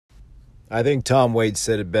I think Tom Waits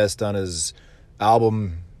said it best on his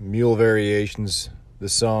album Mule Variations, the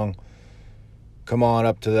song Come On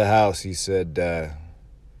Up to the House. He said,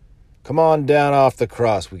 come on down off the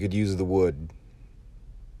cross, we could use the wood.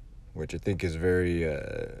 Which I think is very,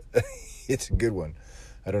 it's a good one.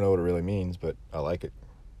 I don't know what it really means, but I like it.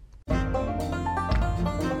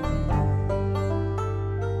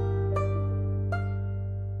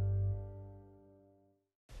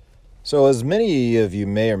 So as many of you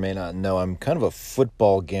may or may not know, I'm kind of a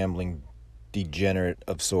football gambling degenerate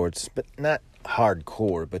of sorts, but not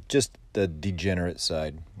hardcore, but just the degenerate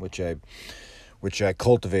side, which I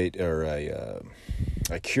cultivate or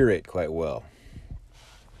I curate quite well.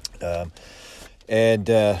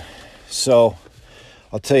 So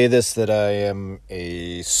I'll tell you this, that I am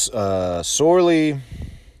a sorely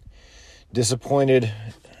disappointed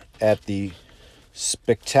at the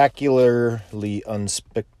spectacularly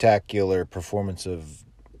unspectacular performance of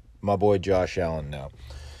my boy Josh Allen now.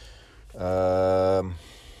 What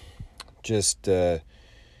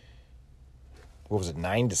was it,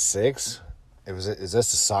 9-6? Is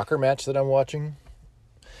this a soccer match that I'm watching?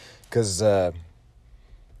 Because I've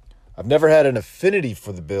never had an affinity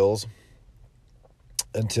for the Bills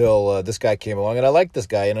until this guy came along, and I like this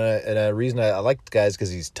guy, and a reason I like the guy is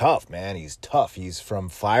because he's tough, man. He's tough. He's from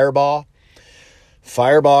Firebaugh,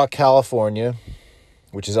 California,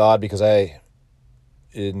 which is odd because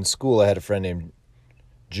in school I had a friend named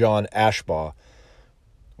John Ashbaugh,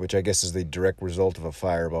 which I guess is the direct result of a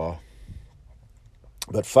Firebaugh.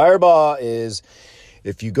 But Firebaugh is,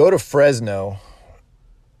 if you go to Fresno,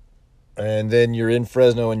 and then you're in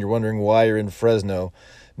Fresno and you're wondering why you're in Fresno,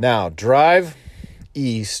 now drive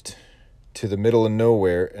east to the middle of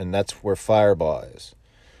nowhere, and that's where Firebaugh is.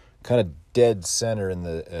 Kind of dead center in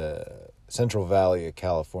the Central Valley of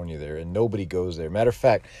California there, and nobody goes there. Matter of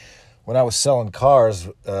fact, when I was selling cars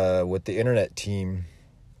with the internet team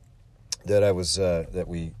that I was that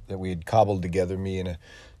we had cobbled together, me and a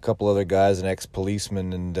couple other guys, an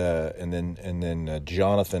ex-policeman, and then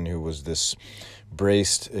Jonathan, who was this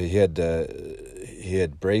braced. He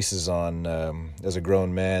had braces on as a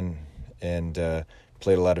grown man, and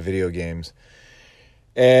played a lot of video games.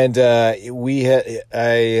 And I'd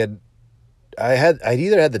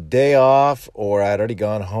either had the day off or I'd already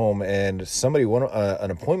gone home, and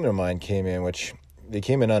an appointment of mine came in, which they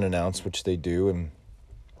came in unannounced, which they do,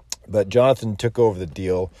 but Jonathan took over the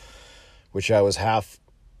deal, which I was half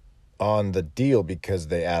on the deal because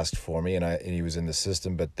they asked for me, and he was in the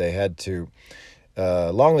system, but they had to.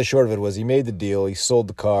 Long and short of it was, he made the deal, he sold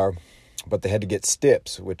the car, but they had to get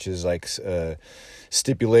stips, which is like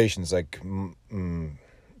stipulations, like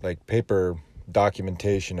paper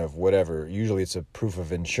documentation of whatever. Usually it's a proof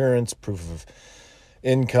of insurance, proof of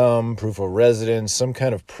income, proof of residence, some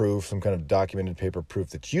kind of proof, some kind of documented paper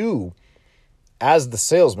proof that you, as the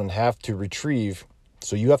salesman, have to retrieve.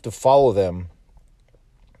 So you have to follow them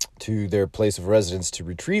to their place of residence to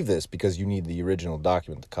retrieve this, because you need the original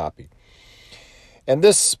document, the copy. And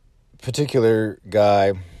this particular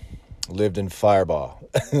guy lived in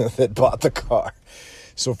Firebaugh that bought the car.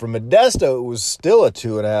 So from Modesto, it was still a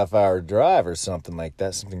 2.5 hour drive or something like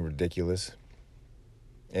that, something ridiculous.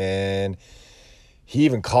 And he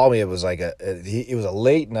even called me. It was like it was a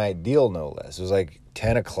late night deal, no less. It was like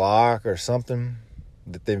 10 o'clock or something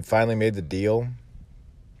that they finally made the deal.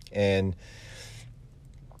 And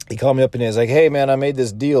he called me up and he was like, "Hey man, I made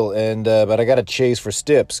this deal, and but I got to chase for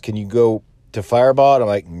stips. Can you go to Firebaugh?" And I'm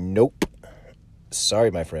like, "Nope.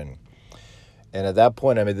 Sorry, my friend." And at that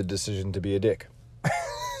point, I made the decision to be a dick.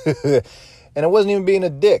 And it wasn't even being a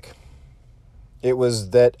dick. It was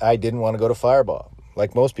that I didn't want to go to Firebaugh,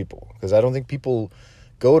 like most people, because I don't think people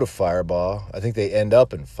go to Firebaugh. I think they end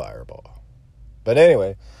up in Firebaugh. But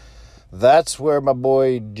anyway, that's where my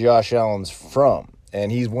boy Josh Allen's from.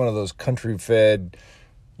 And he's one of those country-fed,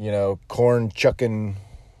 corn-chucking,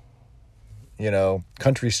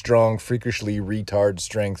 country-strong, freakishly retard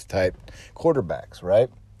strength type quarterbacks, right?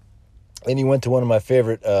 And he went to one of my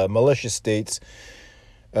favorite militia states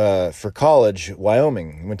for college,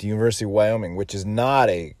 Wyoming. He went to University of Wyoming, which is not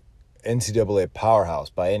a NCAA powerhouse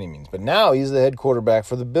by any means. But now he's the head quarterback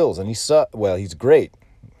for the Bills, and he's great.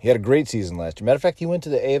 He had a great season last year. Matter of fact, he went to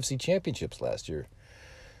the AFC Championships last year,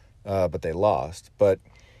 but they lost. But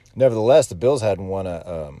nevertheless, the Bills hadn't won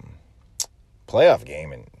a playoff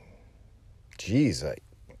game in,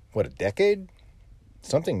 a decade?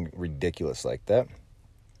 Something ridiculous like that.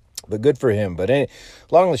 But good for him. But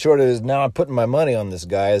long and short of it is, now I'm putting my money on this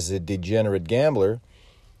guy as a degenerate gambler,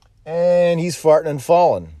 and he's farting and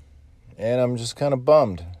falling. And I'm just kind of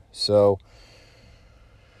bummed. So,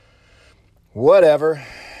 whatever.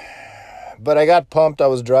 But I got pumped. I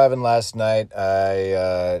was driving last night.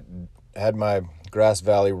 I had my Grass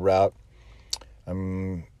Valley route.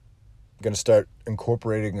 I'm going to start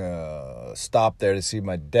incorporating a stop there to see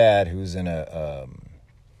my dad, who's in a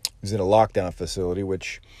lockdown facility,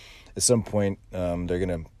 which at some point they're going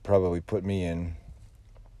to probably put me in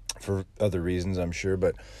for other reasons, I'm sure.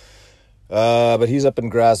 But he's up in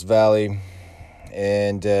Grass Valley,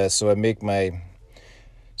 and so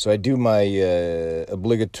I do my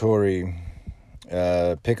obligatory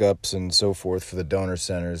pickups and so forth for the donor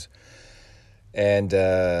centers. And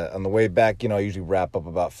on the way back, I usually wrap up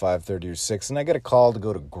about 5:30 or 6, and I get a call to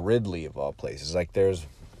go to Gridley, of all places. Like there's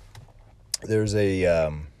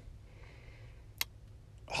a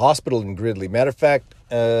hospital in Gridley. Matter of fact,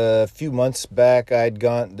 a few months back, I'd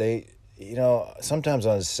gone. Sometimes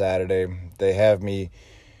on a Saturday, they have me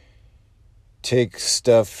take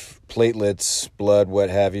stuff, platelets, blood, what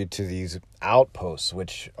have you, to these outposts,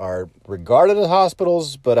 which are regarded as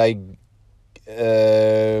hospitals, but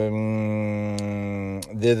they're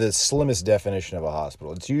the slimmest definition of a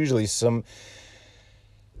hospital. It's usually it's like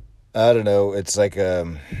a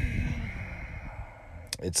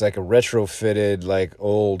retrofitted, like,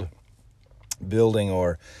 old building,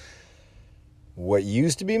 or what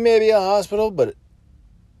used to be maybe a hospital, but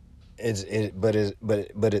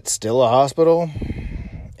it's still a hospital.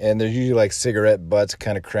 And there's usually like cigarette butts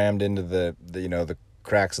kind of crammed into the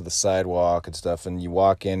cracks of the sidewalk and stuff. And you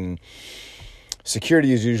walk in,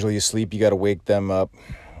 security is usually asleep. You got to wake them up,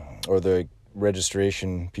 or the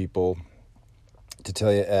registration people,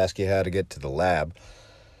 to ask you how to get to the lab.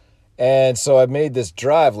 And so I made this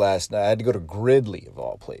drive last night. I had to go to Gridley, of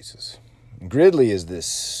all places. Gridley is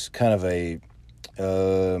this kind of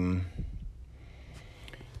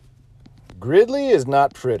Gridley is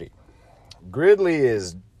not pretty. Gridley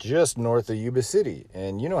is just north of Yuba City,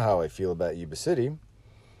 and you know how I feel about Yuba City.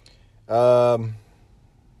 But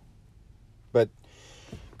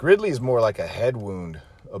Gridley is more like a head wound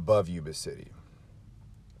above Yuba City.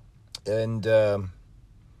 And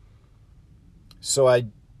so I,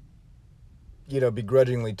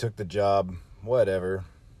 begrudgingly took the job, whatever.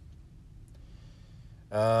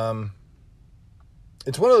 It's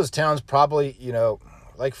one of those towns, probably,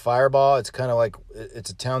 like Fireball. It's kind of like, it's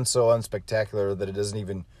a town so unspectacular that it doesn't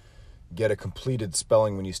even get a completed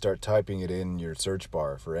spelling when you start typing it in your search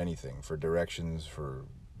bar for anything, for directions, for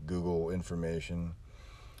Google information.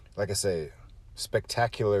 Like I say,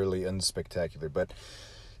 spectacularly unspectacular. But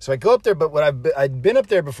so I go up there, but I'd been up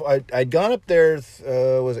there before. I'd gone up there,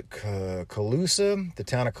 was it Colusa, the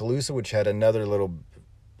town of Colusa, which had another little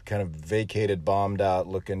kind of vacated, bombed out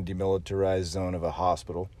looking demilitarized zone of a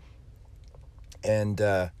hospital. And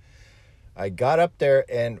I got up there,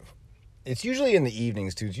 and it's usually in the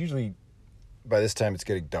evenings too. It's usually, by this time, it's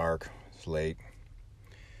getting dark. It's late.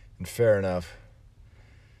 And fair enough.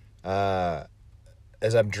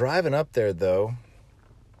 As I'm driving up there, though,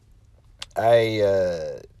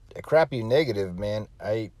 a crappy negative, man.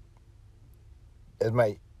 As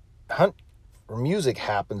my hunt for music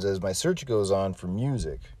happens, as my search goes on for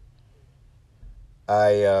music,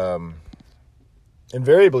 I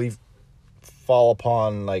invariably fall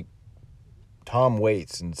upon, like, Tom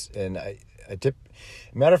Waits, and I tip.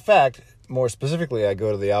 Matter of fact, more specifically, I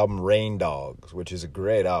go to the album Rain Dogs, which is a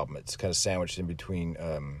great album. It's kind of sandwiched in between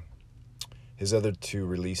his other two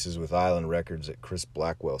releases with Island Records that Chris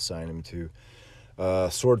Blackwell signed him to.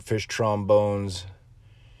 Swordfish Trombones,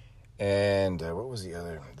 and what was the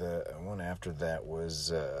other? The one after that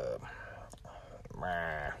was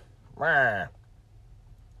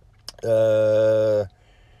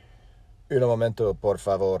un momento, por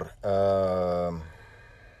favor.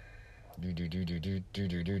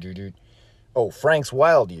 Frank's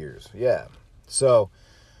Wild Years. Yeah. So,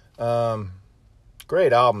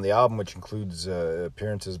 great album. The album, which includes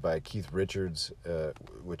appearances by Keith Richards,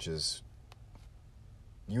 which is,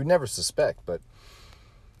 you would never suspect, but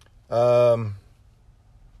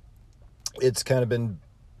it's kind of been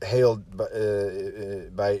hailed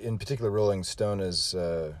by in particular, Rolling Stone as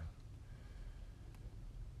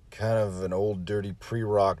kind of an old, dirty,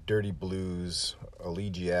 pre-rock, dirty blues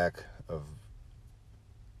elegiac of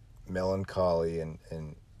melancholy and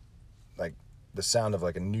like the sound of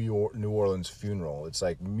like a New Orleans funeral. It's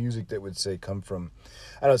like music that would say come from,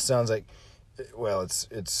 I don't know, it sounds like, well,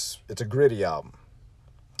 it's a gritty album.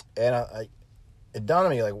 And it dawned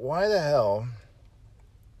on me, like, why the hell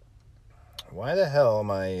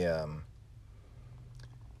am I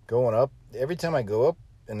going up? Every time I go up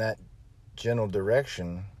in that general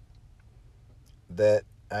direction, that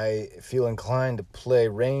I feel inclined to play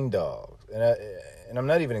Rain Dogs. And I'm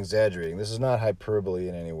not even exaggerating. This is not hyperbole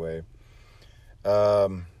in any way.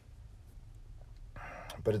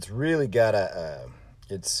 but it's really got the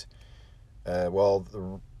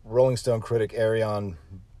Rolling Stone critic Arion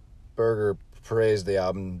Berger praised the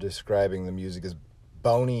album, describing the music as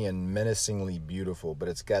bony and menacingly beautiful, but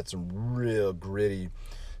it's got some real gritty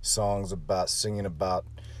songs singing about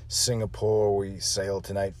Singapore. We sail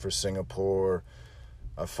tonight for Singapore.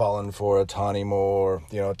 I've fallen for a Tawny Moore.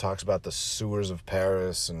 It talks about the sewers of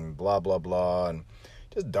Paris and blah, blah, blah, and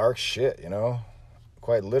just dark shit,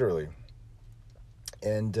 quite literally.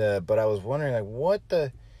 And, but I was wondering, like,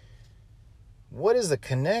 what is the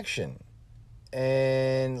connection?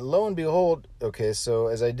 And lo and behold, okay, so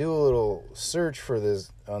as I do a little search for this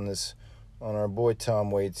on our boy Tom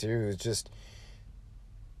Waits here, who's just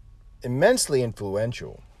immensely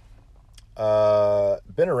influential,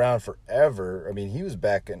 been around forever. I mean, he was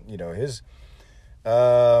back in,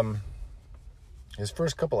 his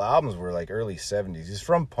first couple albums were like early 70s. He's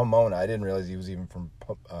from Pomona. I didn't realize he was even from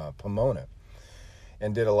Pomona,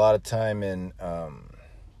 and did a lot of time in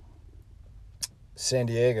San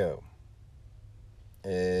Diego,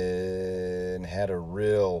 and had a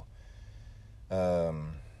real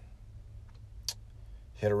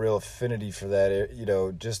affinity for that.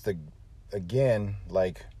 Just like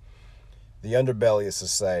the underbelly of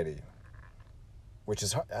society, which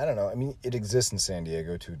is, I don't know. I mean, it exists in San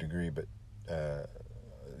Diego to a degree, but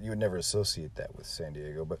you would never associate that with San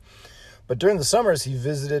Diego. But during the summers, he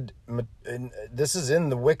visited, and this is in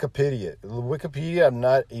the Wikipedia. I'm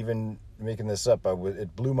not even making this up.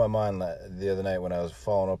 It blew my mind the other night when I was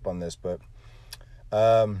following up on this. But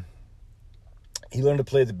he learned to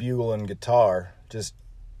play the bugle and guitar, just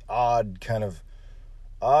odd kind of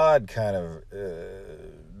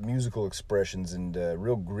musical expressions, and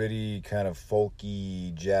real gritty, kind of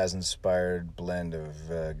folky, jazz-inspired blend of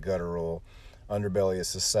guttural, underbelly of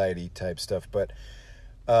society type stuff. But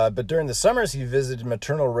during the summers, he visited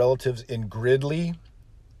maternal relatives in Gridley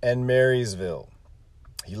and Marysville.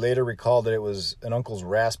 He later recalled that it was an uncle's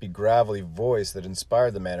raspy, gravelly voice that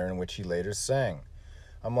inspired the manner in which he later sang.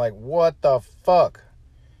 I'm like, what the fuck?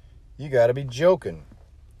 You gotta be joking.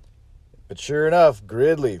 But sure enough,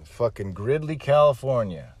 fucking Gridley,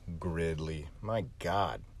 California. Gridley, my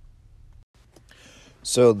God.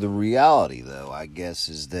 So the reality, though, I guess,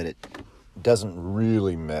 is that it doesn't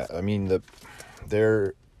really matter. I mean,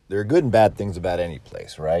 there are good and bad things about any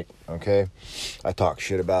place, right? Okay? I talk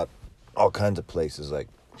shit about all kinds of places like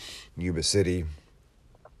Yuba City,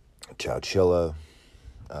 Chowchilla,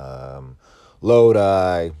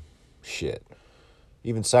 Lodi, shit.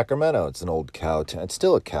 Even Sacramento, it's an old cow town. It's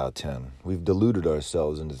still a cow town. We've deluded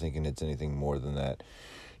ourselves into thinking it's anything more than that,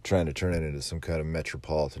 trying to turn it into some kind of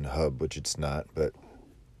metropolitan hub, which it's not. But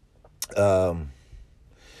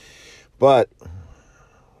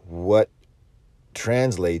what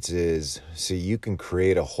translates is, see, you can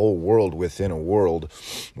create a whole world within a world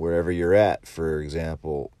wherever you're at. For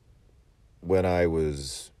example, when I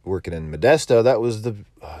was working in Modesto, that was the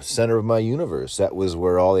center of my universe. That was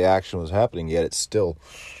where all the action was happening, yet it's still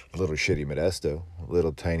a little shitty Modesto, a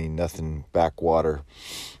little tiny nothing backwater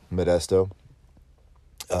Modesto.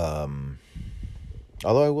 Although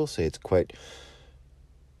I will say it's quite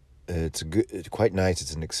nice.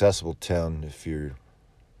 It's an accessible town. If you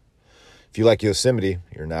like Yosemite,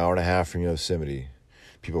 you're an hour and a half from Yosemite.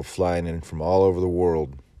 People flying in from all over the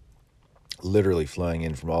world, literally flying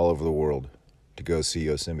in from all over the world to go see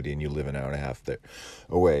Yosemite, and you live an hour and a half there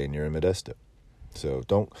away, and you're in Modesto. So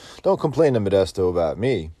don't complain to Modesto about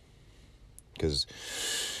me, because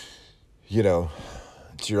it's your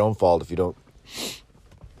own fault if you don't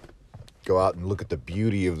go out and look at the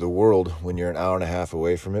beauty of the world when you're an hour and a half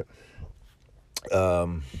away from it.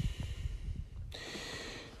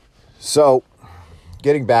 So,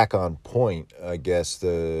 getting back on point, I guess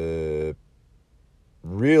the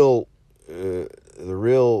real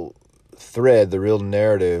thread, the real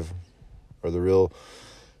narrative, or the real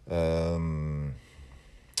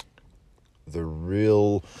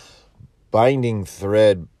binding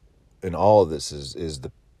thread in all of this is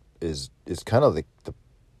kind of the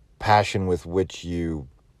passion with which you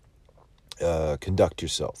conduct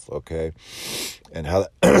yourself, okay, and how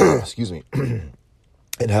excuse me.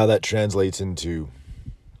 And how that translates into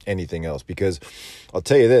anything else. Because I'll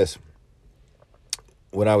tell you this,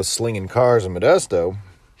 when I was slinging cars in Modesto,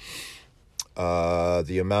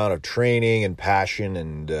 the amount of training and passion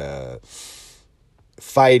and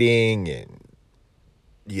fighting and,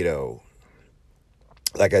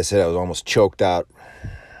 like I said, I was almost choked out,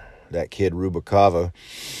 that kid Rubacava.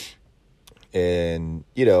 And,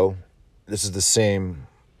 this is the same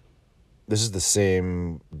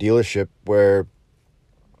dealership where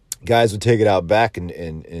guys would take it out back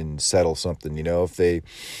and settle something, if they,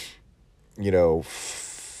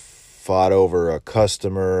 fought over a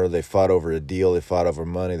customer, they fought over a deal, they fought over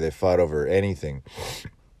money, they fought over anything.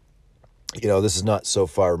 This is not so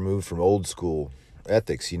far removed from old school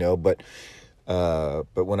ethics, but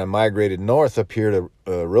when I migrated north up here to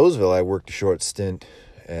Roseville, I worked a short stint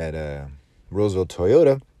at Roseville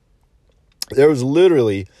Toyota. There was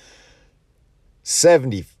literally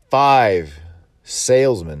 75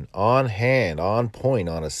 salesmen on hand, on point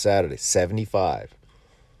on a Saturday. 75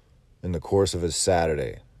 in the course of a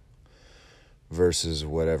Saturday versus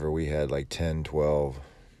whatever we had, like 10, 12.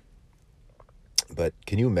 But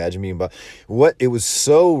can you imagine being it was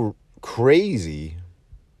so crazy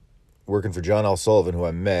working for John L. Sullivan, who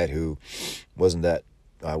I met, who I wasn't that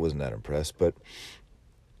impressed, but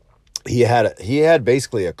he had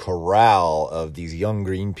basically a corral of these young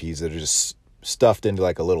green peas that are just stuffed into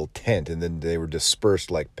like a little tent, and then they were dispersed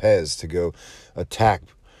like Pez to go attack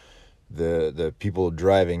the people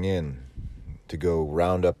driving in, to go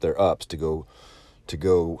round up their ups, to go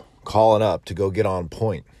calling up, to go get on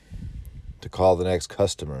point, to call the next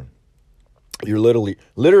customer. You're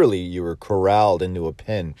literally you were corralled into a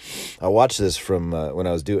pen. I watched this from when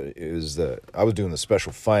I was doing the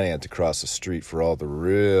special finance across the street for all the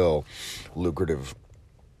real lucrative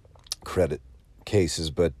credit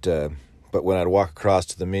cases, but when I'd walk across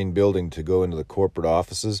to the main building to go into the corporate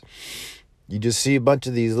offices, you just see a bunch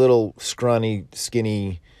of these little scrawny,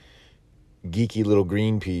 skinny, geeky little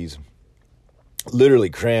green peas literally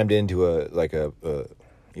crammed into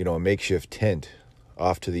a makeshift tent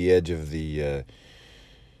off to the edge of the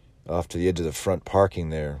front parking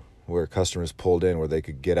there, where customers pulled in, where they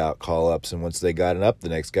could get out, call ups, and once they got it up, the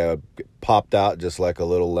next guy would get popped out just like a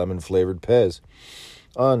little lemon flavored Pez.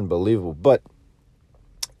 Unbelievable. But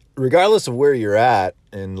regardless of where you're at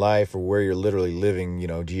in life or where you're literally living,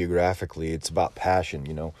 geographically, it's about passion,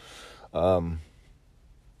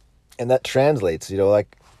 and that translates,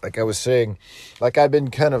 like I was saying, like I've been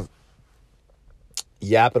kind of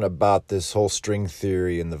yapping about this whole string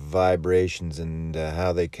theory and the vibrations and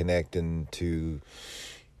how they connect into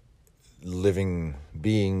living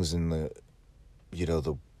beings and the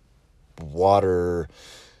water,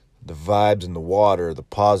 the vibes in the water, the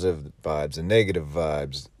positive vibes, the negative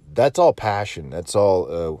vibes. That's all passion. That's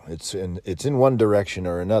all. It's in one direction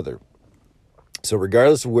or another. So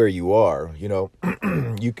regardless of where you are,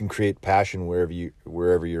 you can create passion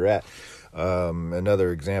wherever you're at.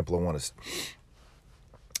 Another example I want to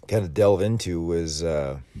kind of delve into was,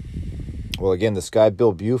 again, this guy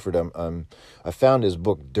Bill Buford. I found his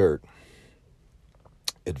book Dirt: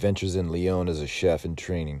 Adventures in Lyon as a Chef in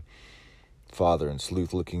Training, Father and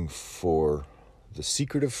Sleuth Looking for the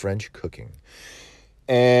Secret of French Cooking.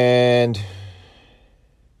 And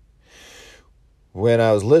when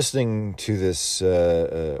I was listening to this,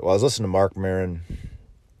 I was listening to Mark Maron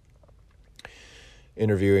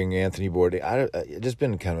interviewing Anthony Bourdain. I just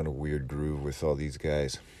been kind of in a weird groove with all these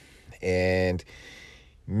guys. And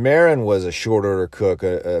Maron was a short order cook,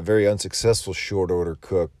 a very unsuccessful short order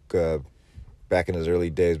cook back in his early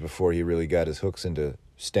days before he really got his hooks into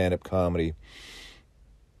stand-up comedy.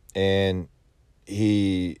 And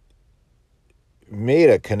he made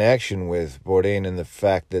a connection with Bourdain in the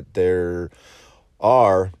fact that there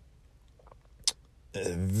are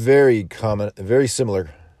very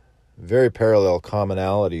similar, very parallel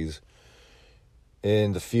commonalities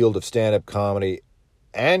in the field of stand-up comedy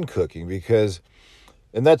and cooking, that's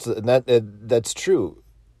true.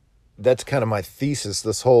 That's kind of my thesis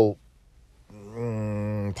this whole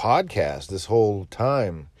podcast, this whole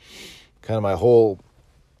time, kind of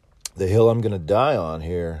the hill I'm going to die on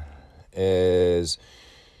here is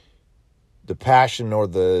the passion or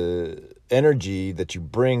the energy that you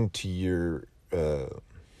bring to your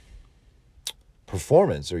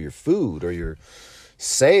performance or your food or your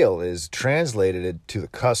sale is translated to the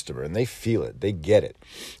customer, and they feel it, they get it.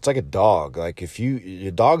 It's like a dog. Like your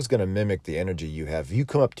dog's going to mimic the energy you have. If you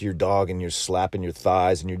come up to your dog and you're slapping your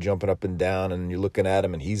thighs and you're jumping up and down and you're looking at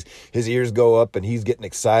him and his ears go up and he's getting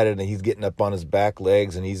excited and he's getting up on his back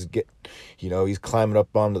legs and he's climbing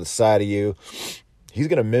up onto the side of you, he's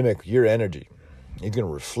going to mimic your energy. He's going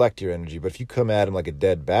to reflect your energy. But if you come at him like a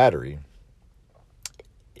dead battery,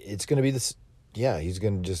 it's going to be this. Yeah, he's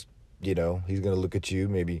going to just, he's going to look at you,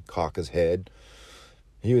 maybe cock his head.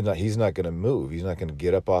 He's not going to move. He's not going to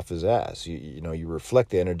get up off his ass. You reflect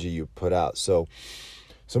the energy you put out. So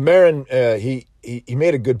Maron, he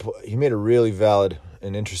made a really valid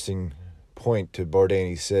and interesting point to Bourdain.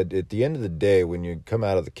 He said, at the end of the day, when you come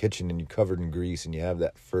out of the kitchen and you're covered in grease and you have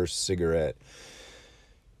that first cigarette,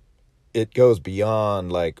 it goes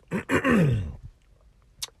beyond like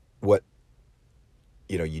what,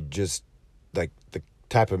 you just, like the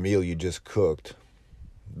type of meal you just cooked,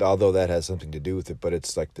 although that has something to do with it, but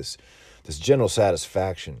it's like this general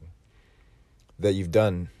satisfaction that you've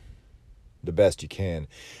done the best you can.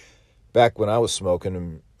 Back when I was smoking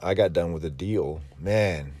and I got done with a deal,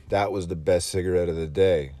 man, that was the best cigarette of the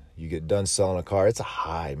day. You get done selling a car, it's a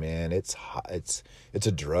high, man. It's high. It's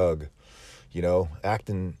a drug,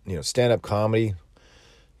 acting, stand-up comedy.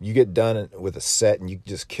 You get done with a set and you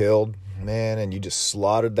just killed, man, and you just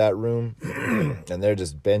slaughtered that room and they're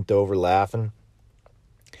just bent over laughing.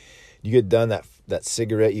 You get done, that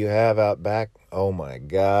cigarette you have out back, oh my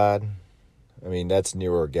God. I mean, that's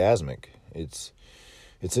near orgasmic. It's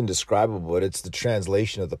indescribable, but it's the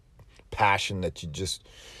translation of the passion that you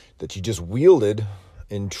just wielded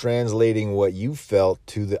in translating what you felt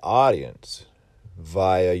to the audience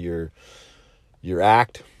via your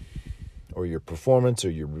act or your performance or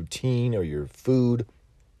your routine or your food.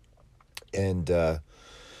 And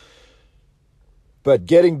but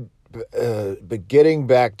getting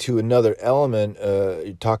back to another element,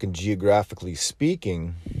 you're talking geographically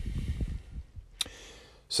speaking.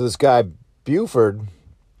 So this guy Buford,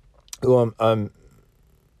 who I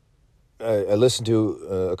listened to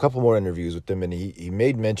a couple more interviews with him, and he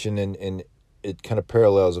made mention, and it kind of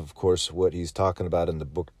parallels, of course, what he's talking about in the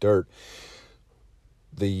book Dirt.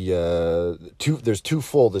 There's two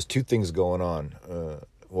things going on.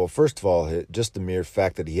 Well, first of all, just the mere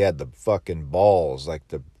fact that he had the fucking balls, like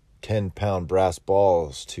the 10-pound brass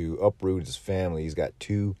balls, to uproot his family. He's got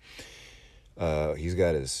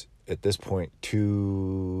his, at this point,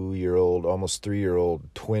 2-year-old, almost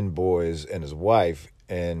 3-year-old twin boys and his wife,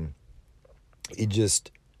 and he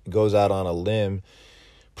just goes out on a limb,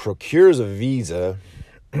 procures a visa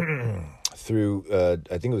through,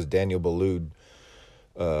 I think it was Daniel Boulud,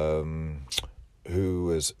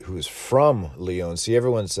 who is from Lyon. See,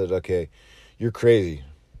 everyone said, okay, you're crazy.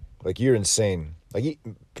 Like, you're insane. Like,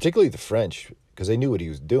 particularly the French, because they knew what he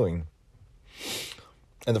was doing.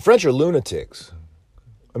 And the French are lunatics.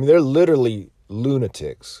 I mean, they're literally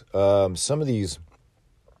lunatics. Some of these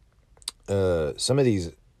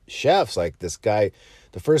chefs, like this guy,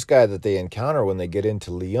 the first guy that they encounter when they get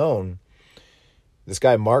into Lyon, this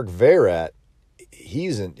guy Mark Verrat,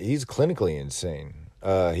 he's clinically insane.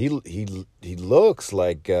 He looks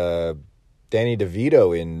like Danny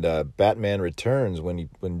DeVito in Batman Returns when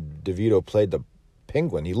DeVito played the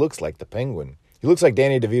Penguin. He looks like the Penguin. He looks like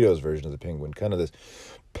Danny DeVito's version of the Penguin, kind of this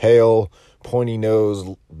pale, pointy-nosed,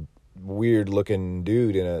 weird-looking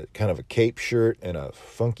dude in a kind of a cape shirt and a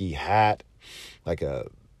funky hat, like a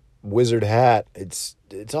wizard hat. It's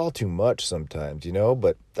all too much sometimes,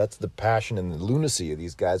 but that's the passion and the lunacy of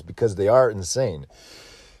these guys, because they are insane.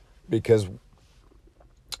 Because,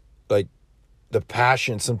 like, the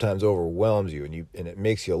passion sometimes overwhelms you, and it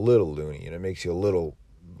makes you a little loony, and it makes you a little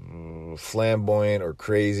flamboyant or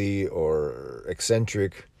crazy or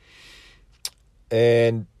eccentric.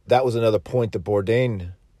 And that was another point that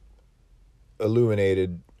Bourdain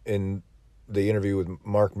illuminated in the interview with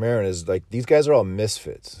Mark Maron, is like, these guys are all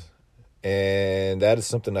misfits. And that is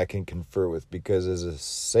something I can confer with, because as a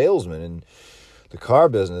salesman in the car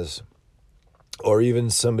business, or even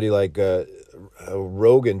somebody like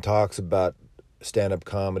Rogan talks about stand-up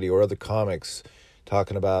comedy, or other comics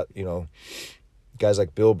talking about, guys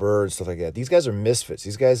like Bill Burr and stuff like that. These guys are misfits.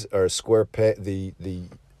 These guys are square peg, the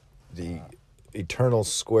eternal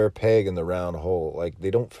square peg in the round hole. Like,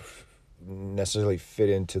 they don't necessarily fit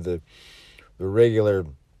into the regular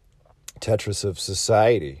Tetris of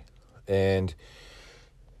society. And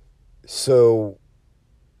so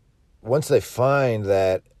once they find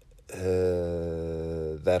that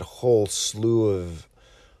that whole slew of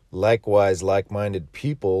likewise like-minded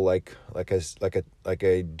people, like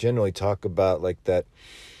I generally talk about, like that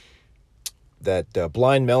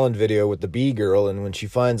Blind Melon video with the bee girl, and when she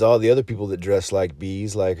finds all the other people that dress like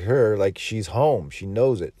bees, like her, like, she's home. She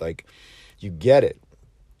knows it. Like, you get it.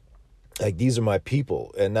 Like, these are my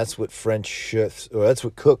people. And that's what French chefs, or that's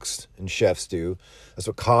what cooks and chefs do. That's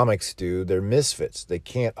what comics do. They're misfits. They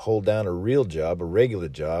can't hold down a real job, a regular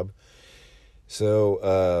job. So,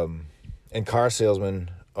 and car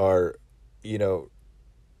salesmen are,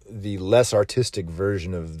 the less artistic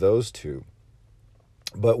version of those two.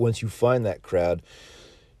 But once you find that crowd,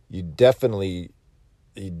 you definitely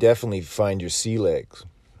find your sea legs,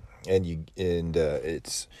 and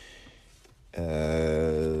it's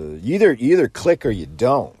you either click or you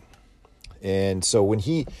don't. And so when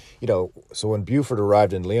when Buford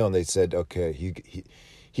arrived in Lyon, they said, okay, he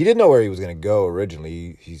didn't know where he was going to go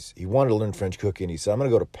originally. He wanted to learn French cooking. He said, I'm going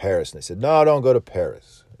to go to Paris. And they said, no, don't go to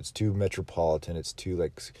Paris. It's too metropolitan. It's too,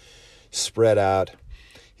 like, spread out.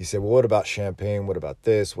 He said, well, what about Champagne? What about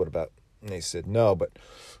this? What about... And they said, no, but...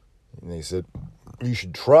 And they said, you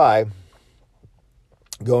should try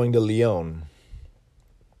going to Lyon.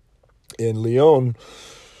 In Lyon,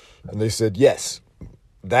 and they said, yes,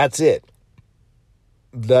 that's it.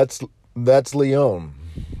 That's Lyon.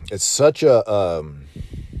 It's such a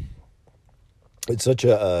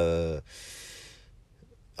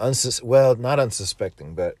not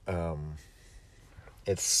unsuspecting, but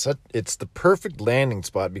it's the perfect landing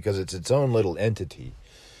spot because it's its own little entity.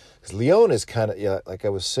 Because Lyon is kind of, like I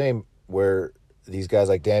was saying, where these guys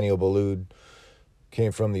like Daniel Boulud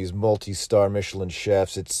came from, these multi-star Michelin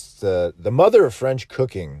chefs. It's the mother of French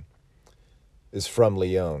cooking is from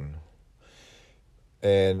Lyon.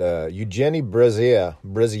 And Eugenie Brezier,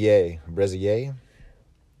 born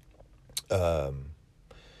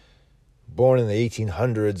in the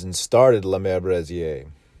 1800s and started La Mère Brezier,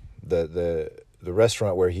 the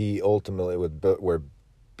restaurant where he ultimately where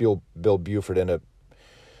Bill Buford ended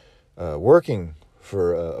up working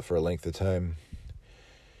for a length of time.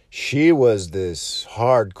 She was this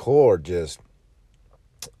hardcore, just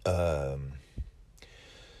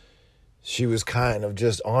she was kind of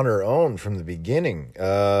just on her own from the beginning.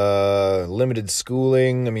 Limited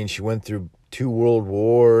schooling. I mean, she went through 2 world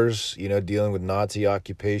wars, dealing with Nazi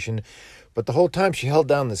occupation. But the whole time she held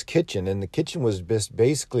down this kitchen, and the kitchen was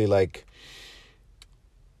basically like,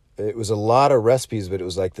 it was a lot of recipes, but it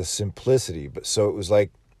was like the simplicity. But so it was kind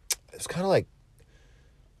of like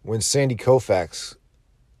when Sandy Koufax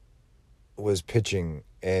was pitching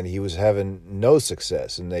and he was having no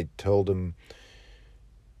success, and they told him,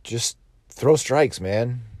 just throw strikes,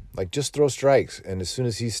 man. Like, just throw strikes. And as soon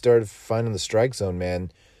as he started finding the strike zone,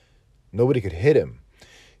 man, nobody could hit him.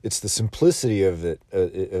 It's the simplicity of it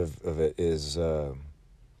is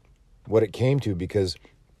what it came to, because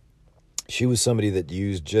she was somebody that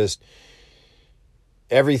used just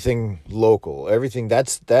everything local, everything.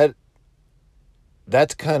 That's kind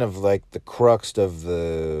of like the crux of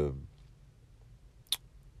the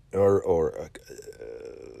or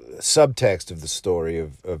subtext of the story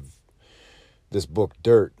of this book,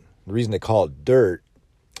 Dirt. The reason they call it Dirt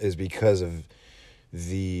is because of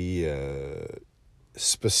the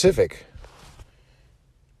specific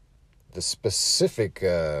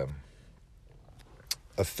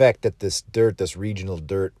effect that this regional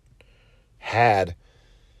dirt had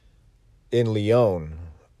in Lyon.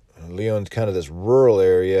 Lyon's kind of this rural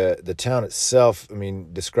area. The town itself, I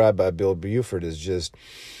mean, described by Bill Buford, is just,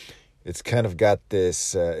 it's kind of got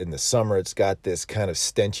this, in the summer, it's got this kind of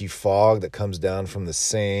stenchy fog that comes down from the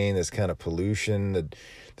Seine, this kind of pollution.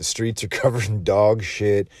 The streets are covered in dog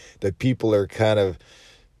shit. The people are kind of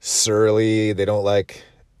surly. They don't like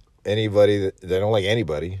anybody,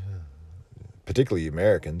 particularly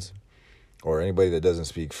Americans, or anybody that doesn't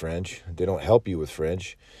speak French. They don't help you with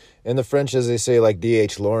French. And the French, as they say, like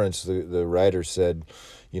D.H. Lawrence, the writer, said,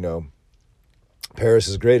 Paris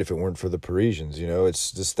is great if it weren't for the Parisians.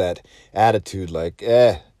 It's just that attitude, like,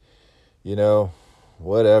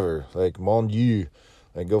 whatever, like, mon Dieu,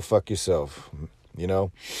 like, go fuck yourself,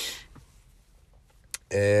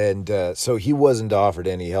 And so he wasn't offered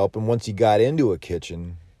any help. And once he got into a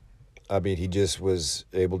kitchen, I mean, he just was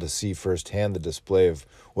able to see firsthand the display of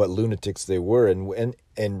what lunatics they were. And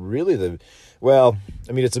really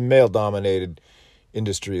it's a male-dominated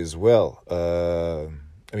industry as well.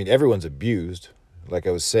 Everyone's abused. Like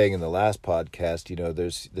I was saying in the last podcast,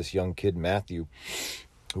 there's this young kid, Matthew,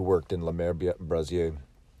 who worked in La Mère Brezier.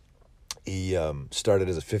 He started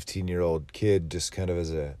as a 15-year-old kid, just kind of as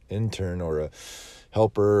an intern or a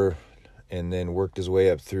helper, and then worked his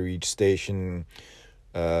way up through each station,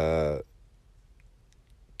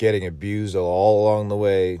 getting abused all along the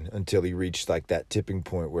way until he reached like that tipping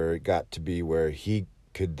point where it got to be where he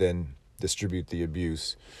could then distribute the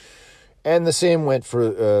abuse. And the same went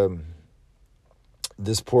for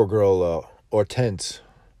this poor girl, Hortense.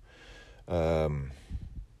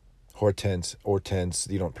 Hortense,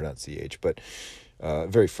 you don't pronounce the H, but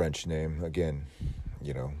very French name. Again,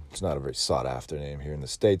 it's not a very sought after name here in the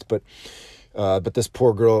States, but this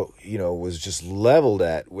poor girl, was just leveled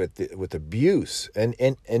at with abuse,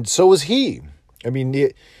 and so was he. I mean,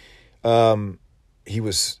 he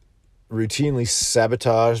was routinely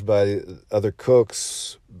sabotaged by other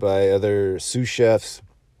cooks, by other sous chefs.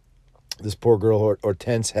 This poor girl,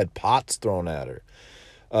 Hortense, had pots thrown at her.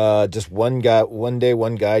 One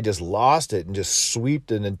guy just lost it and just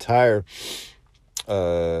sweeped an entire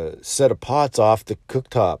set of pots off the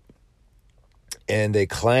cooktop, and they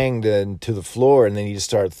clanged to the floor, and then he just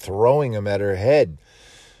started throwing them at her head.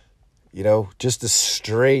 Just a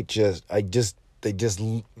straight, they just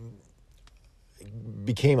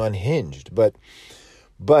became unhinged. But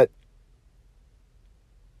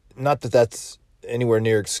not that that's anywhere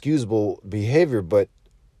near excusable behavior, but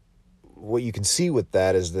what you can see with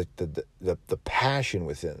that is the passion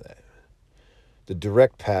within that, the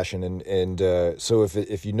direct passion, and so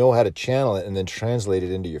if you know how to channel it and then translate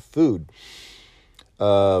it into your food,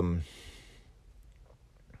 then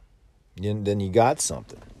you got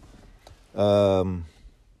something.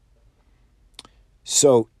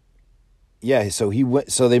 So he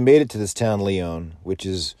went. So they made it to this town, Leon, which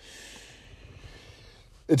is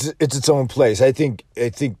it's its own place. I think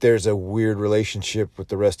there's a weird relationship with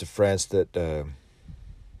the rest of France that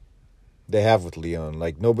they have with Leon.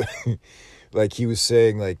 Like nobody, like he was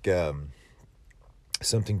saying, like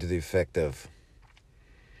something to the effect of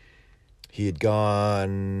he had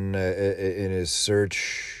gone in his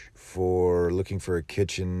search for looking for a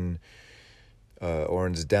kitchen. Or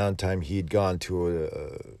in his downtime, he'd gone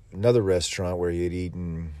to another restaurant where he had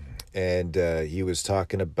eaten, and he was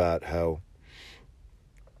talking about how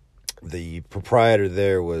the proprietor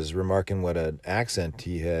there was remarking what an accent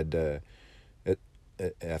he had.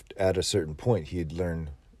 At a certain point, he had learned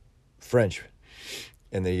French,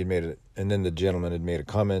 and then the gentleman had made a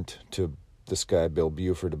comment to this guy, Bill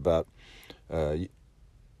Buford, about the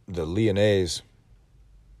Lyonnais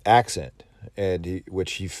accent. And he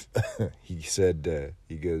said,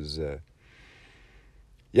 he goes,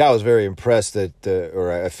 yeah, I was very impressed that,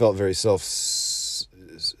 or I felt a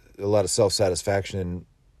lot of self-satisfaction in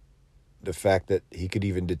the fact that he could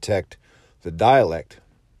even detect the dialect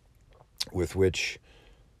with which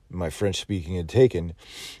my French speaking had taken.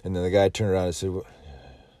 And then the guy turned around and said,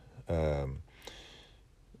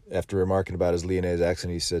 after remarking about his Lyonnais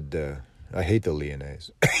accent, he said, I hate the Lyonnais.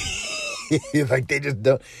 Like they just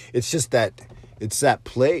don't. It's just that. It's that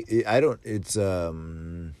play.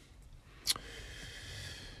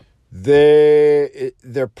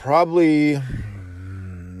 They're probably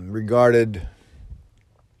regarded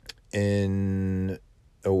in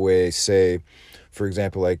a way. Say, for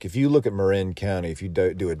example, like if you look at Marin County, if you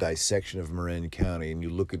do a dissection of Marin County, and you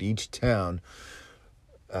look at each town,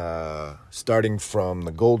 starting from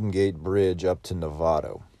the Golden Gate Bridge up to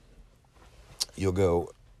Novato, you'll go.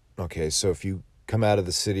 Okay, so if you come out of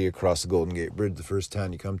the city across the Golden Gate Bridge, the first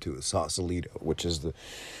town you come to is Sausalito, which is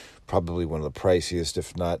probably one of the priciest,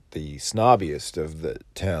 if not the snobbiest of the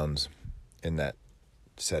towns in that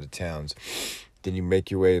set of towns. Then you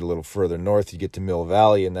make your way a little further north, you get to Mill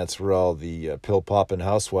Valley, and that's where all the pill-popping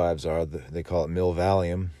housewives are. They call it Mill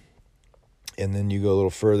Valium. And then you go a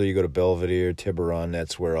little further, you go to Belvedere, Tiburon,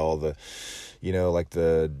 that's where all the, like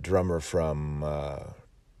the drummer from...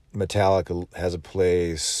 Metallica has a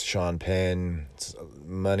place, Sean Penn,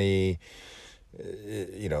 Money,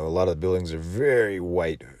 a lot of the buildings are very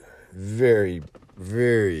white, very,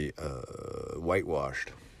 very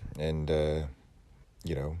whitewashed. And, and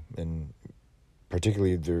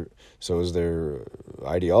particularly so is their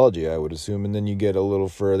ideology, I would assume. And then you get a little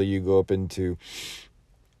further, you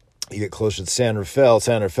get closer to San Rafael.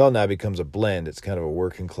 San Rafael now becomes a blend. It's kind of a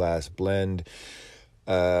working class blend.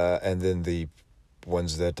 And then the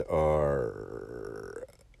ones that are,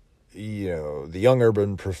 the young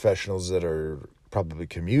urban professionals that are probably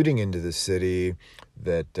commuting into the city,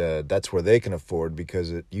 that's where they can afford,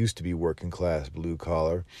 because it used to be working class, blue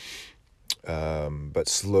collar, but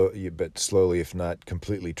slowly, if not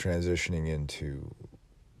completely, transitioning into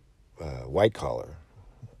white collar,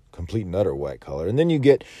 complete and utter white collar. And then you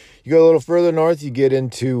go a little further north, you get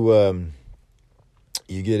into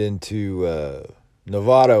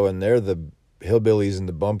Novato, and they're the hillbillies and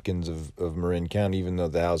the bumpkins of Marin County, even though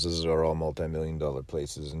the houses are all multi-million-dollar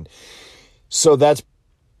places. And so that's,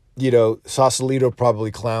 Sausalito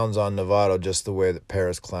probably clowns on Novato just the way that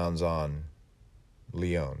Paris clowns on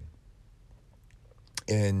Lyon.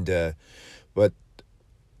 And but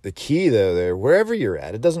the key, though, there, wherever you're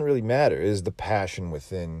at, it doesn't really matter, is the passion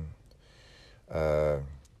within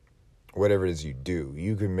whatever it is you do.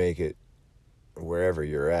 You can make it wherever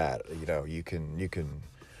you're at. You can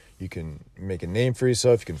make a name for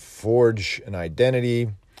yourself. You can forge an identity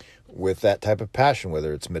with that type of passion,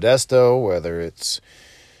 whether it's Modesto, whether it's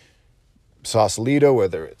Sausalito,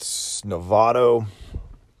 whether it's Novato.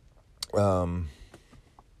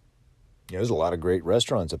 There's a lot of great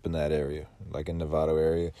restaurants up in that area, like in Novato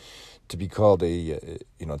area. To be called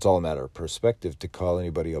it's all a matter of perspective. To call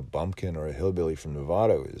anybody a bumpkin or a hillbilly from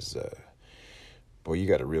Novato is, you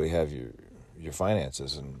got to really have your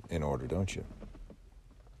finances in order, don't you?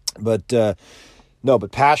 But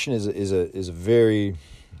but passion is a very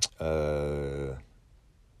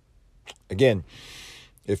again,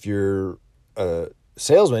 if you're a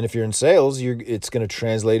salesman, if you're in sales, it's going to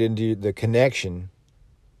translate into the connection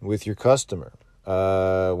with your customer.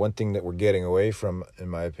 One thing that we're getting away from, in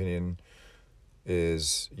my opinion,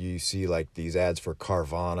 is you see like these ads for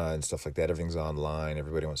Carvana and stuff like that. Everything's online.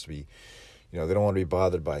 Everybody wants to be, they don't want to be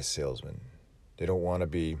bothered by salesmen. They don't want to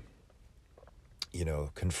be,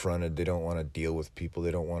 confronted. They don't want to deal with people.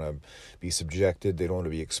 They don't want to be subjected. They don't want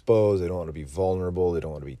to be exposed. They don't want to be vulnerable. They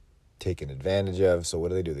don't want to be taken advantage of. So what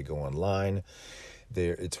do? They go online,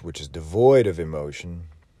 which is devoid of emotion,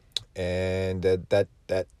 and that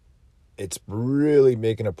it's really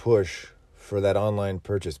making a push for that online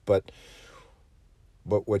purchase. But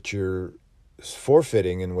what you're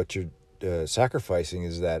forfeiting and what you're sacrificing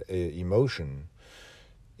is that emotion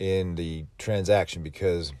in the transaction,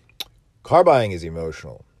 because car buying is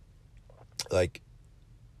emotional. Like,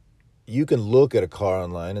 you can look at a car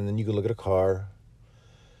online and then you can look at a car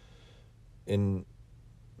in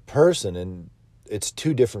person, and it's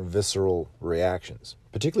two different visceral reactions,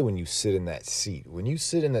 particularly when you sit in that seat. When you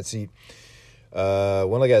sit in that seat, one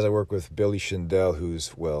of the guys I work with, Billy Schindel,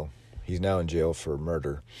 he's now in jail for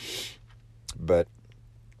murder, but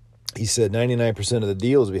he said 99% of the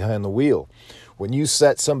deal is behind the wheel. When you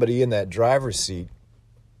set somebody in that driver's seat,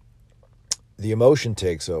 the emotion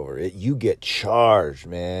takes over. You get charged,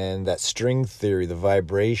 man. That string theory, the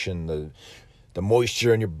vibration, the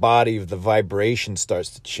moisture in your body, the vibration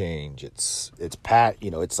starts to change. It's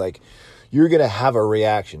like you're gonna have a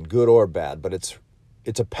reaction, good or bad, but it's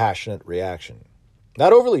a passionate reaction.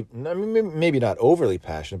 Not overly, maybe not overly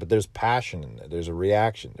passionate, but there's passion in there. There's a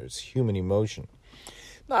reaction. There's human emotion.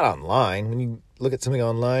 Not online. When you look at something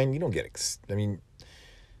online, you don't get. The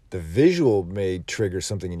visual may trigger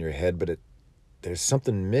something in your head, but there's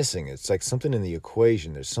something missing. It's like something in the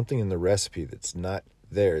equation. There's something in the recipe that's not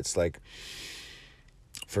there. It's like,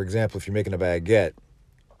 for example, if you're making a baguette,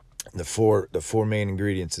 the four main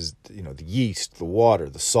ingredients is the yeast, the water,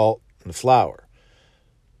 the salt, and the flour.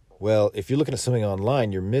 Well, if you're looking at something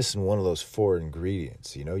online, you're missing one of those four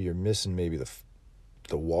ingredients. You're missing maybe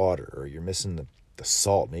the water, or you're missing the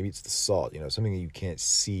salt. Maybe it's the salt. Something that you can't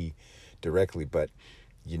see directly, but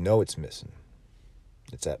it's missing.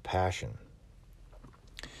 It's that passion.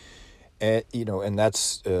 And and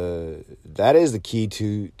that is the key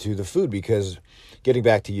to the food, because getting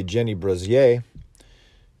back to Eugenie Brazier,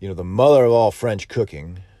 the mother of all French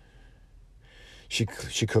cooking, she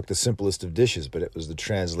cooked the simplest of dishes, but it was the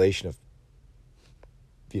translation of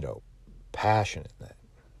passion in that.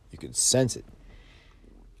 You could sense it.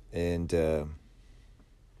 And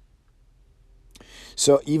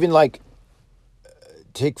so even like,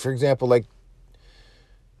 take for example, like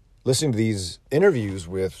listening to these interviews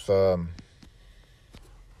with Bill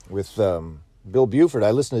Buford.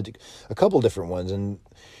 I listened to a couple different ones, and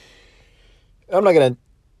I'm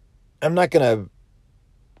not gonna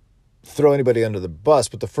throw anybody under the bus,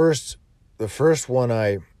 but the first one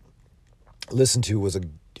I listened to was a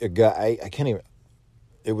guy. I can't even.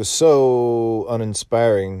 It was so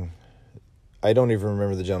uninspiring. I don't even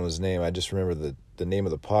remember the gentleman's name. I just remember the name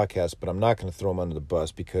of the podcast, but I'm not going to throw him under the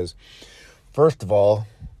bus, because first of all,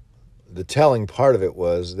 the telling part of it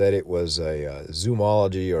was that it was a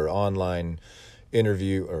Zoomology or online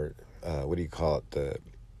interview, or what do you call it?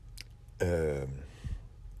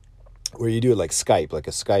 Where you do it like Skype, like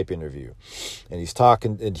a Skype interview. And he's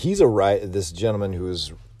talking, and this gentleman who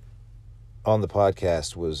was on the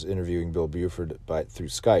podcast was interviewing Bill Buford through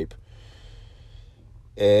Skype.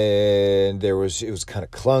 And it was kind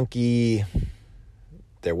of clunky.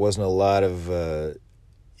 There wasn't a lot of,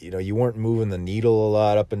 you weren't moving the needle a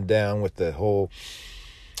lot up and down with the whole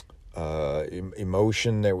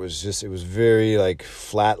emotion. It was very like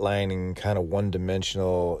flatlining, kind of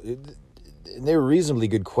one-dimensional. And they were reasonably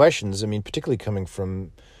good questions. Particularly coming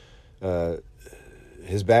from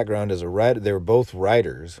his background as a writer. They were both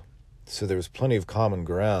writers, so there was plenty of common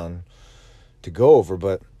ground to go over,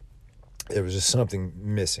 but there was just something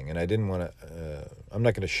missing. And I didn't want to, I'm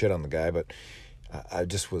not going to shit on the guy, but I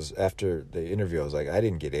just was, after the interview, I was like, I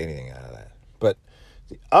didn't get anything out of that. But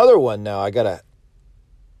the other one now, I got to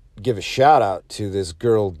give a shout out to this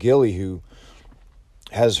girl, Gilly, who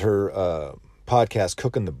has her podcast,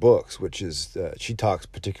 Cooking the Books, which is, she talks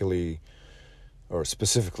particularly or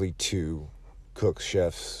specifically to cooks,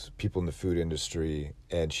 chefs, people in the food industry.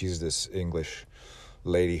 And she's this English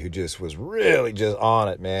lady who just was really just on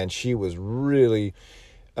it, man. She was really,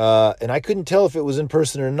 and I couldn't tell if it was in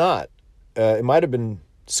person or not. It might have been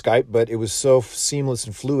Skype, but it was so seamless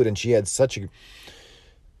and fluid, and she had such a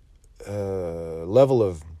level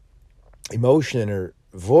of emotion in her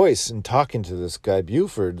voice and talking to this guy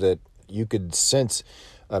Buford that you could sense.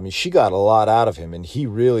 She got a lot out of him, and he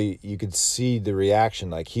really, you could see the reaction.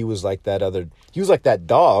 Like he was like that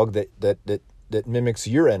dog that mimics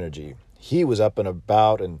your energy. he was up and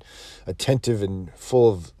about and attentive and full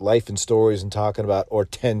of life and stories and talking about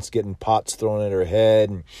Hortense getting pots thrown at her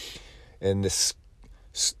head and this,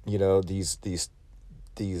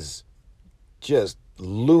 these just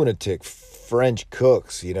lunatic French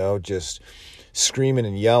cooks, just screaming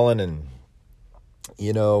and yelling, and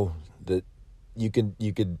that you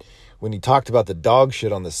could when he talked about the dog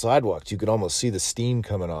shit on the sidewalks, you could almost see the steam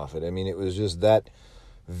coming off it. I mean, it was just that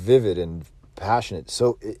vivid and passionate.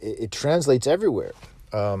 So it translates everywhere.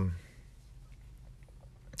 And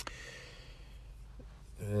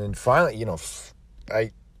finally,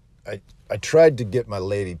 I tried to get my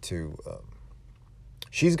lady to.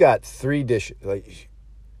 She's got 3 dishes. Like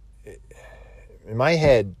in my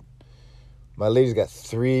head, my lady's got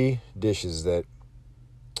 3 dishes that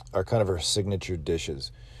are kind of her signature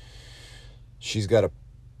dishes. She's got a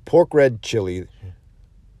pork red chili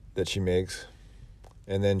that she makes,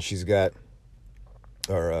 and then she's got,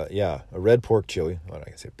 a red pork chili. What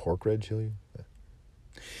did I say? Pork red chili,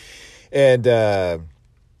 and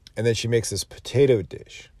then she makes this potato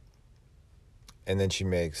dish, and then she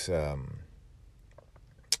makes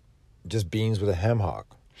just beans with a ham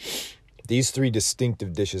hock. These 3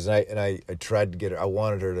 distinctive dishes, and I tried to get her. I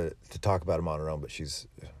wanted her to talk about them on her own, but she's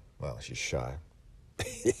shy.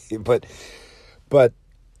 but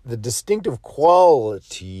the distinctive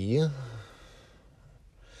quality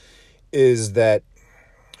is that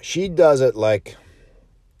she does it like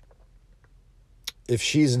if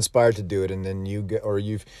she's inspired to do it, and then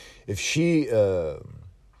if she out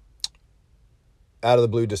of the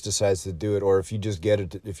blue just decides to do it, or if you just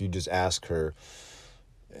if you just ask her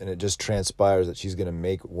and it just transpires that she's going to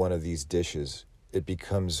make one of these dishes, it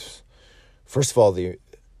becomes, first of all, the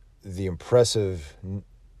impressive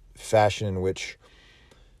fashion in which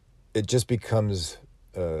it just becomes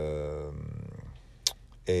an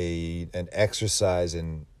exercise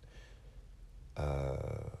in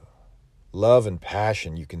love and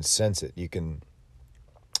passion. You can sense it.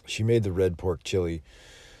 She made the red pork chili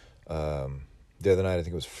the other night. I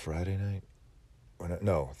think it was Friday night.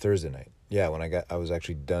 Thursday night. Yeah, when I was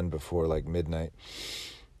actually done before like midnight.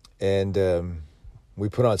 And we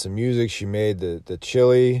put on some music. She made the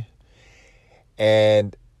chili,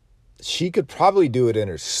 and she could probably do it in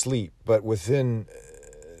her sleep, but within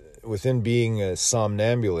being a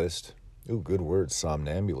somnambulist, good word,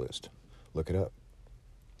 somnambulist, look it up.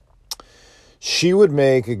 She would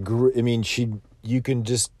make you can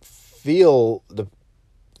just feel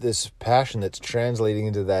this passion that's translating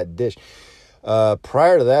into that dish.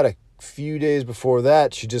 Prior to that, a few days before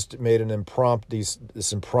that, she just made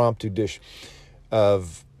this impromptu dish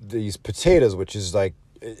of these potatoes, which is like,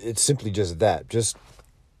 it's simply just that, just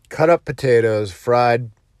cut up potatoes,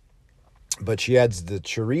 fried, but she adds the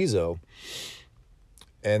chorizo,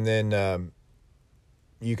 and then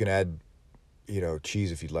you can add,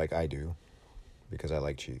 cheese if you'd like. I do, because I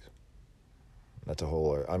like cheese. That's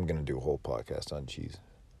I'm going to do a whole podcast on cheese.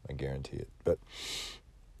 I guarantee it. But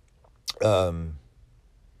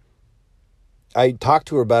I talked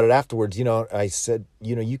to her about it afterwards. I said,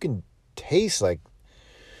 you can taste like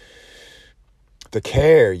the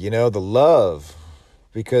care, the love,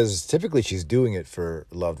 because typically she's doing it for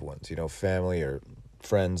loved ones, family or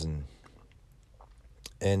friends,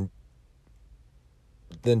 and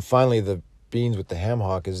then finally the beans with the ham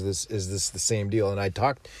hock is this the same deal. And I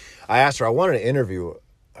asked her, I wanted to interview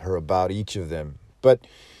her about each of them, but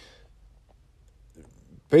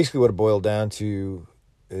basically what it boiled down to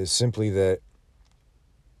is simply that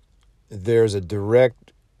there's a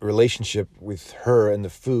direct relationship with her and the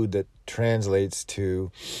food that translates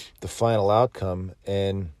to the final outcome.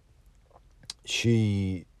 And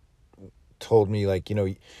she told me, like,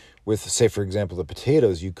 with, say, for example, the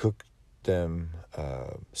potatoes, you cook them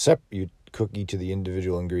you cook each of the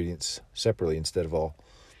individual ingredients separately instead of all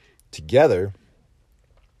together.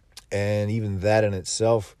 And even that in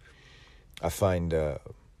itself, I find the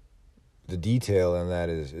detail in that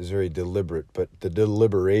is very deliberate, but the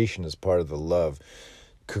deliberation is part of the love.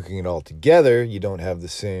 Cooking it all together, you don't have the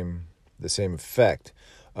same effect.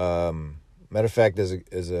 Matter of fact, as an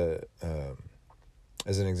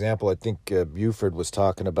example, I think Buford was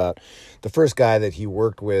talking about the first guy that he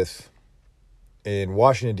worked with in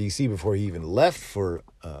Washington, D.C. before he even left for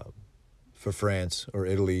France or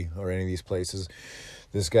Italy or any of these places.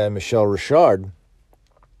 This guy, Michel Richard,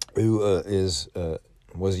 who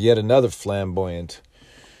was yet another flamboyant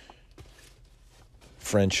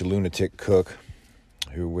French lunatic cook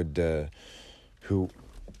who would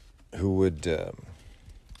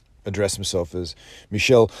address himself as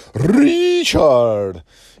Michel Richard,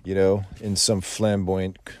 in some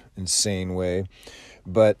flamboyant, insane way.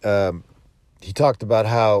 But he talked about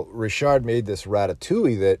how Richard made this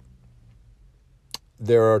ratatouille that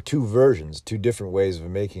there are two versions, two different ways of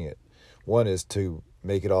making it. One is to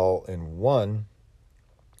make it all in one,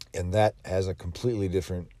 and that has a completely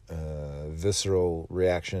different visceral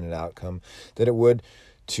reaction and outcome than it would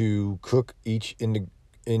to cook each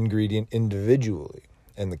ingredient individually,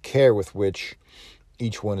 and the care with which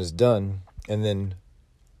each one is done, and then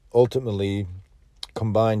ultimately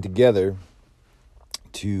combined together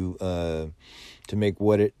to make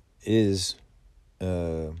what it is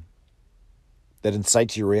that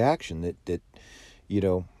incites your reaction. That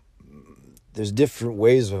there's different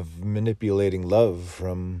ways of manipulating love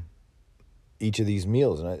from each of these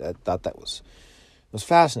meals, and I thought that was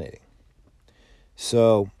fascinating.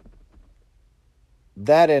 So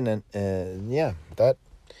that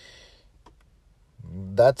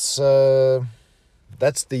that's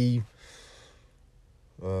the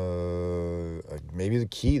maybe the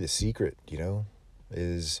key, the secret,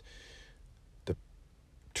 is the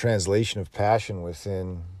translation of passion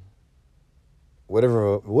within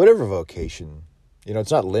whatever vocation.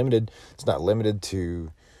 It's not limited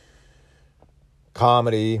to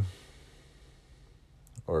comedy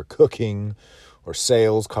or cooking or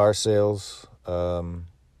sales, car sales.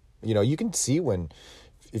 You can see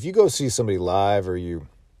if you go see somebody live, or you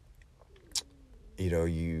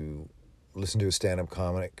listen to a stand-up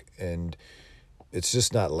comic and it's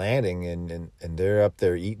just not landing, and they're up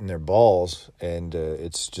there eating their balls, and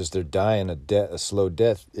it's just they're dying a slow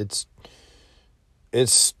death. It's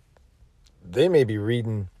they may be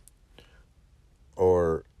reading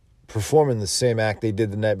or performing the same act they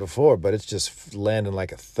did the night before, but it's just landing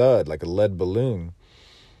like a thud, like a lead balloon,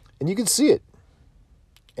 and you can see it.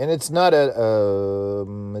 And it's not a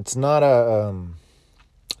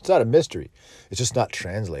mystery. It's just not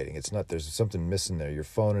translating. There's something missing there. You're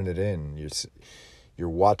phoning it in. You're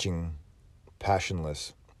watching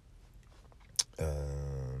passionless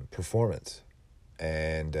performance,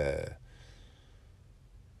 and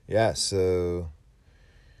so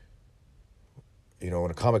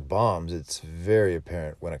when a comic bombs, it's very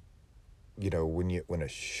apparent. When a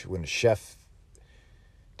chef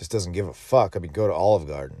just doesn't give a fuck. I mean, go to Olive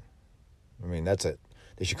Garden. I mean, that's it.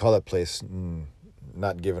 They should call that place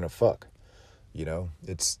not giving a fuck.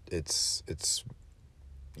 It's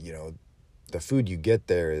the food you get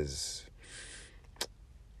there is,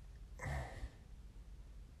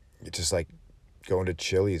 it's just like going to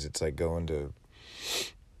Chili's. It's like going to,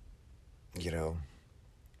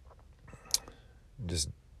 just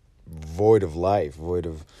void of life, void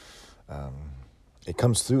of, it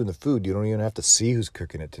comes through in the food. You don't even have to see who's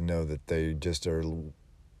cooking it to know that they just are.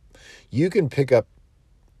 You can pick up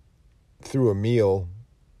through a meal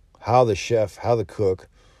how the chef, how the cook,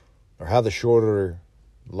 or how the shorter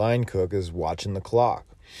line cook is watching the clock,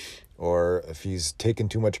 or if he's taking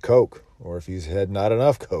too much Coke, or if he's had not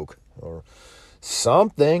enough Coke, or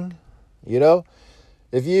something,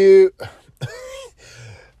 if you...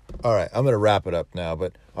 All right, I'm going to wrap it up now,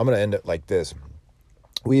 but I'm going to end it like this.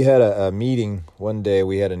 We had a meeting one day.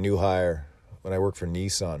 We had a new hire when I worked for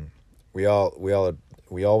Nissan. We all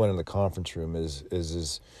went in the conference room.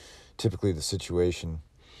 Is typically the situation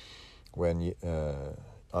when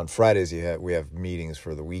on Fridays we have meetings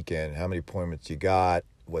for the weekend. How many appointments you got?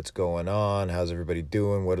 What's going on? How's everybody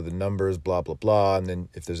doing? What are the numbers? Blah blah blah. And then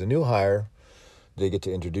if there's a new hire, they get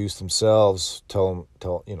to introduce themselves, tell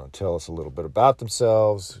us a little bit about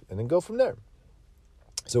themselves, and then go from there.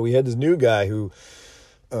 So we had this new guy who,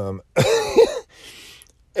 and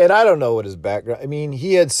I don't know what his background. I mean,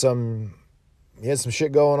 he had some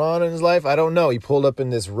shit going on in his life. I don't know. He pulled up in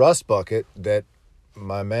this rust bucket that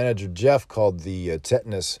my manager Jeff called the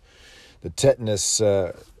tetanus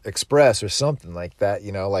express or something like that.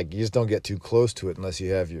 Like you just don't get too close to it unless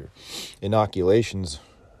you have your inoculations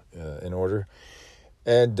in order.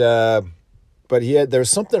 And but there was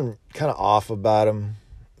something kind of off about him,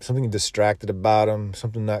 something distracted about him,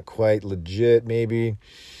 something not quite legit maybe.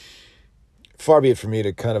 Far be it for me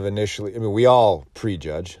to kind of initially, I mean, we all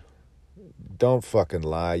prejudge. Don't fucking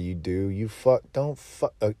lie, you do. Don't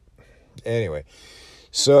fuck. Anyway,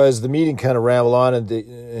 so as the meeting kind of rambled on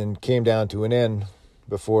and came down to an end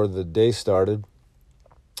before the day started,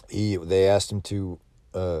 they asked him to,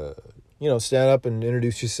 stand up and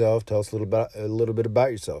introduce yourself. Tell us a little bit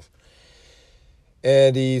about yourself.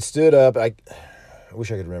 And he stood up. I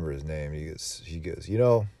wish I could remember his name. He goes. He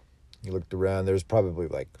looked around. There's probably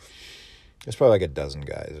like a dozen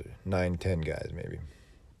guys, or 9, 10 guys maybe.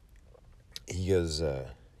 He goes, I'm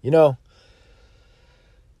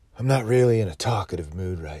not really in a talkative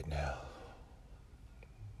mood right now.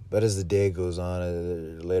 But as the day goes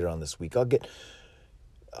on, later on this week,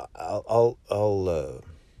 I'll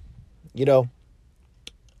you know,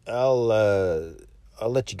 I'll I'll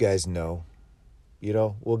let you guys know. You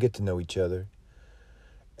know, we'll get to know each other.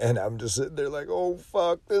 And I'm just sitting there like, oh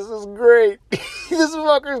fuck, this is great. This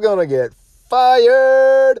fucker's gonna get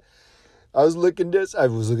fired. I was looking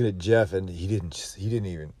at Jeff, and he didn't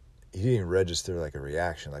even register like a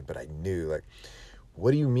reaction. Like, but I knew, like,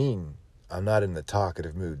 what do you mean I'm not in the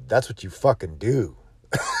talkative mood? That's what you fucking do.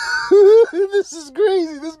 This is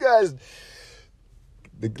crazy.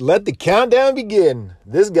 Let the countdown begin.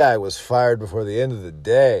 This guy was fired before the end of the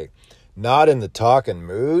day. Not in the talking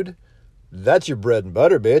mood. That's your bread and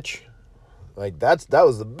butter, bitch. Like, that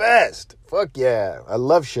was the best. Fuck yeah. I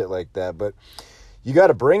love shit like that, but you got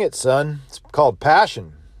to bring it, son. It's called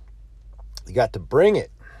passion. You got to bring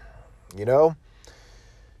it. You know?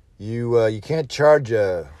 You can't charge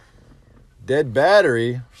a dead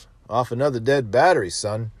battery off another dead battery,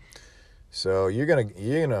 son. So you're gonna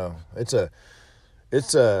it's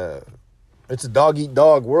a dog eat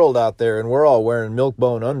dog world out there, and we're all wearing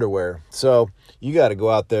milk-bone underwear. So you got to go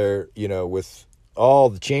out there, with all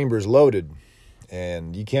the chambers loaded,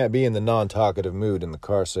 and you can't be in the non-talkative mood in the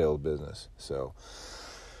car sales business. So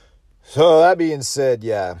that being said,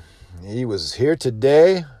 yeah, he was here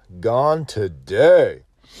today, gone today.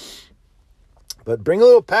 But bring a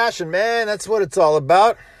little passion, man. That's what it's all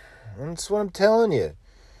about. That's what I'm telling you. A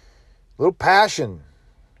little passion.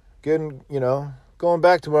 Getting, going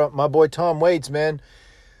back to my boy Tom Waits, man.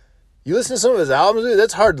 You listen to some of his albums, dude,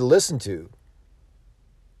 that's hard to listen to.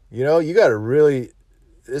 You got to really...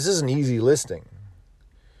 This isn't easy listening.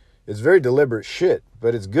 It's very deliberate shit,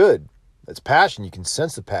 but it's good. It's passion. You can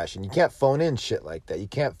sense the passion. You can't phone in shit like that. You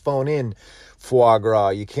can't phone in foie gras.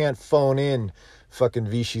 You can't phone in fucking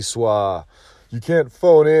Vichy Soir. You can't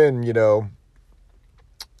phone in,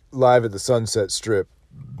 live at the Sunset Strip.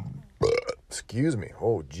 Excuse me.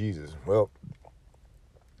 Oh, Jesus. Well,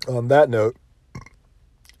 on that note,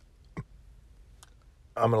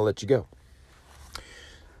 I'm going to let you go.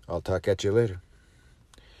 I'll talk at you later.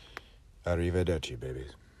 Arrivederci,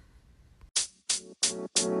 babies.